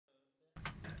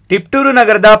ಟಿಪ್ಟೂರು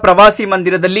ನಗರದ ಪ್ರವಾಸಿ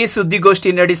ಮಂದಿರದಲ್ಲಿ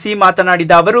ಸುದ್ದಿಗೋಷ್ಠಿ ನಡೆಸಿ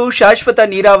ಮಾತನಾಡಿದ ಅವರು, ಶಾಶ್ವತ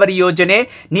ನೀರಾವರಿ ಯೋಜನೆ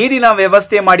ನೀರಿನ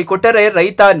ವ್ಯವಸ್ಥೆ ಮಾಡಿಕೊಟ್ಟರೆ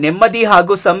ರೈತ ನೆಮ್ಮದಿ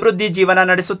ಹಾಗೂ ಸಮೃದ್ಧಿ ಜೀವನ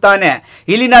ನಡೆಸುತ್ತಾನೆ.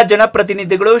 ಇಲ್ಲಿನ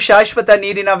ಜನಪ್ರತಿನಿಧಿಗಳು ಶಾಶ್ವತ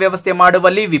ನೀರಿನ ವ್ಯವಸ್ಥೆ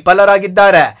ಮಾಡುವಲ್ಲಿ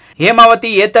ವಿಫಲರಾಗಿದ್ದಾರೆ.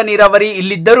 ಹೇಮಾವತಿ ಏತ ನೀರಾವರಿ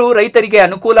ಇಲ್ಲಿದ್ದರೂ ರೈತರಿಗೆ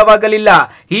ಅನುಕೂಲವಾಗಲಿಲ್ಲ.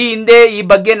 ಈ ಹಿಂದೆ ಈ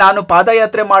ಬಗ್ಗೆ ನಾನು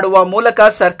ಪಾದಯಾತ್ರೆ ಮಾಡುವ ಮೂಲಕ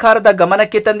ಸರ್ಕಾರದ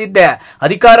ಗಮನಕ್ಕೆ ತಂದಿದ್ದೆ.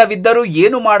 ಅಧಿಕಾರವಿದ್ದರೂ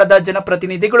ಏನು ಮಾಡದ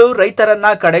ಜನಪ್ರತಿನಿಧಿಗಳು ರೈತರನ್ನ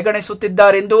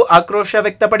ಕಡೆಗಣಿಸುತ್ತಿದ್ದಾರೆಂದು ಆಕ್ರೋಶ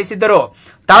ವ್ಯಕ್ತಪಡಿಸಿದರು.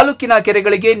 ತಾಲೂಕಿನ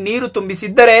ಕೆರೆಗಳಿಗೆ ನೀರು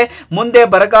ತುಂಬಿಸಿದ್ದರೆ ಮುಂದೆ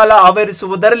ಬರಗಾಲ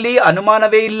ಆವರಿಸುವುದರಲ್ಲಿ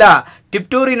ಅನುಮಾನವೇ ಇಲ್ಲ.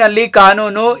 ಟಿಪ್ಟೂರಿನಲ್ಲಿ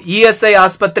ಕಾನೂನು, ಇಎಸ್ಐ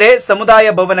ಆಸ್ಪತ್ರೆ, ಸಮುದಾಯ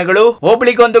ಭವನಗಳು,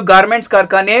 ಹೋಬಳಿಗೊಂದು ಗಾರ್ಮೆಂಟ್ಸ್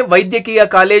ಕಾರ್ಖಾನೆ, ವೈದ್ಯಕೀಯ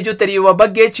ಕಾಲೇಜು ತೆರೆಯುವ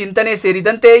ಬಗ್ಗೆ ಚಿಂತನೆ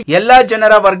ಸೇರಿದಂತೆ ಎಲ್ಲಾ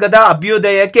ಜನರ ವರ್ಗದ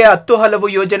ಅಭ್ಯುದಯಕ್ಕೆ 10 ಹಲವು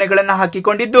ಯೋಜನೆಗಳನ್ನು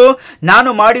ಹಾಕಿಕೊಂಡಿದ್ದು,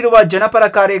 ನಾನು ಮಾಡಿರುವ ಜನಪರ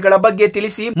ಕಾರ್ಯಗಳ ಬಗ್ಗೆ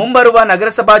ತಿಳಿಸಿ ಮುಂಬರುವ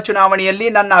ನಗರಸಭಾ ಚುನಾವಣೆಯಲ್ಲಿ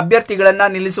ನನ್ನ ಅಭ್ಯರ್ಥಿಗಳನ್ನ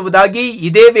ನಿಲ್ಲಿಸುವುದಾಗಿ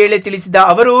ಇದೇ ವೇಳೆ ತಿಳಿಸಿದ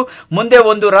ಅವರು, ಮುಂದೆ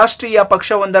ಒಂದು ರಾಷ್ಟ್ರೀಯ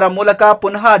ಪಕ್ಷವೊಂದರ ಮೂಲಕ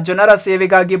ಪುನಃ ಜನರ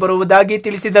ಸೇವೆಗಾಗಿ ಬರುವುದಾಗಿ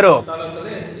ತಿಳಿಸಿದರು.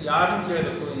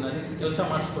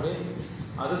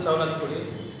 ಅದು ಸವಲತ್ತು ಕೊಡಿ,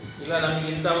 ಇಲ್ಲ ನಮಗೆ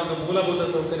ಇಂಥ ಒಂದು ಮೂಲಭೂತ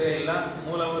ಸೌಕರ್ಯ ಇಲ್ಲ,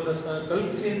 ಮೂಲಭೂತ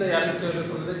ಕಲ್ಪಿಸಿಯಿಂದ ಯಾರನ್ನು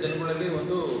ಕೇಳಬೇಕು ಅಂದರೆ ಜನಗಳಲ್ಲಿ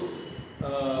ಒಂದು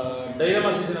ಡೈಲಮಾ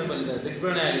ಸಿಚುವೇಷನ್ ಬಂದಿದೆ,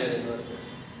 ದಿಗ್ಭ್ರಮೆ ಆಗಿದೆ.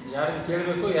 ಯಾರನ್ನು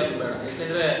ಕೇಳಬೇಕು ಯಾರು ಬೇಡ,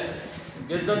 ಯಾಕೆಂದರೆ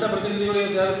ಗೆದ್ದಂಥ ಪ್ರತಿನಿಧಿಗಳು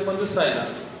ಯಾರು ಸ್ಪಂದಿಸ್ತಾ ಇಲ್ಲ.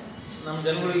 ನಮ್ಮ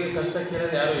ಜನಗಳಿಗೆ ಕಷ್ಟ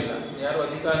ಕೇಳೋದು ಯಾರೂ ಇಲ್ಲ, ಯಾರು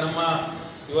ಅಧಿಕಾರ ನಮ್ಮ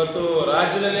ಇವತ್ತು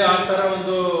ರಾಜ್ಯದಲ್ಲಿ ಆ ಥರ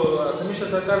ಒಂದು ಸಮ್ಮಿಶ್ರ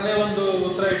ಸರ್ಕಾರನೇ ಒಂದು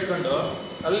ಉತ್ತರ ಇಟ್ಕೊಂಡು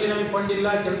ಅಲ್ಲಿ ನಮಗೆ ಫಂಡ್ ಇಲ್ಲ,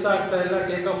 ಕೆಲಸ ಆಗ್ತಾ ಇಲ್ಲ,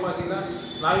 ಟೇಕ್ ಆಫ್ ಆಗಿಲ್ಲ,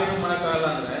 ನಾವೇನು ಮಾಡೋಕ್ಕಾಗಲ್ಲ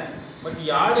ಅಂದರೆ ಬಟ್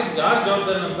ಯಾರು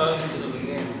ಜವಾಬ್ದಾರಿ ನಮ್ಮ ತಾಲೂಕಿನ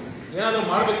ಜನಗಳಿಗೆ ಏನಾದರೂ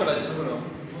ಮಾಡಬೇಕಲ್ಲ.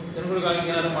 ಜನಗಳಿಗಾಗಿ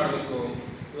ಏನಾದರೂ ಮಾಡಬೇಕು.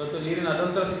 ಇವತ್ತು ನೀರಿನ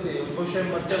ಅದಂತರ ಸ್ಥಿತಿ, ಬಹುಶಃ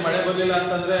ಮತ್ತೆ ಮಳೆ ಬರಲಿಲ್ಲ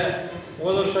ಅಂತಂದರೆ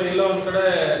ಹೋದ ವರ್ಷ ಎಲ್ಲೋ ಒಂದು ಕಡೆ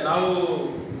ನಾವು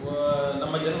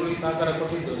ನಮ್ಮ ಜನಗಳಿಗೆ ಸಹಕಾರ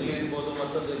ಕೊಟ್ಟಿದ್ದು, ನೀರಿರ್ಬೋದು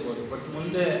ಮತ್ತೊಂದು ಇರ್ಬೋದು. ಬಟ್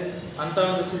ಮುಂದೆ ಅಂಥ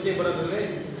ಒಂದು ಸ್ಥಿತಿ ಬರೋದ್ರಲ್ಲಿ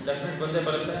ಡೆಫಿನೆಟ್ ಬಂದೇ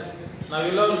ಬರುತ್ತೆ.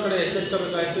 ನಾವೆಲ್ಲ ಒಂದು ಕಡೆ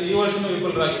ಎಚ್ಚೆತ್ಕೋಬೇಕಾಯಿತು. ಈ ವರ್ಷನೂ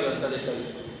ವಿಫಲರಾಗಿದೆ ಅಂತ ದಿಟ್ಟಲ್ಲಿ.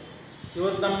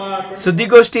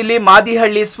 ಸುದ್ದಿಗೋಷ್ಠಿಯಲ್ಲಿ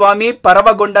ಮಾದಿಹಳ್ಳಿ ಸ್ವಾಮಿ,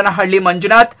 ಪರವಗೊಂಡನಹಳ್ಳಿ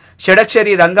ಮಂಜುನಾಥ್,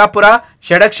 ಷಡಕ್ಷರಿ ರಂಗಾಪುರ,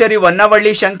 ಷಡಕ್ಷರಿ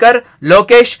ಹೊನ್ನವಳ್ಳಿ ಶಂಕರ್,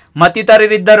 ಲೋಕೇಶ್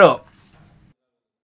ಮತ್ತಿತರರಿದ್ದರು.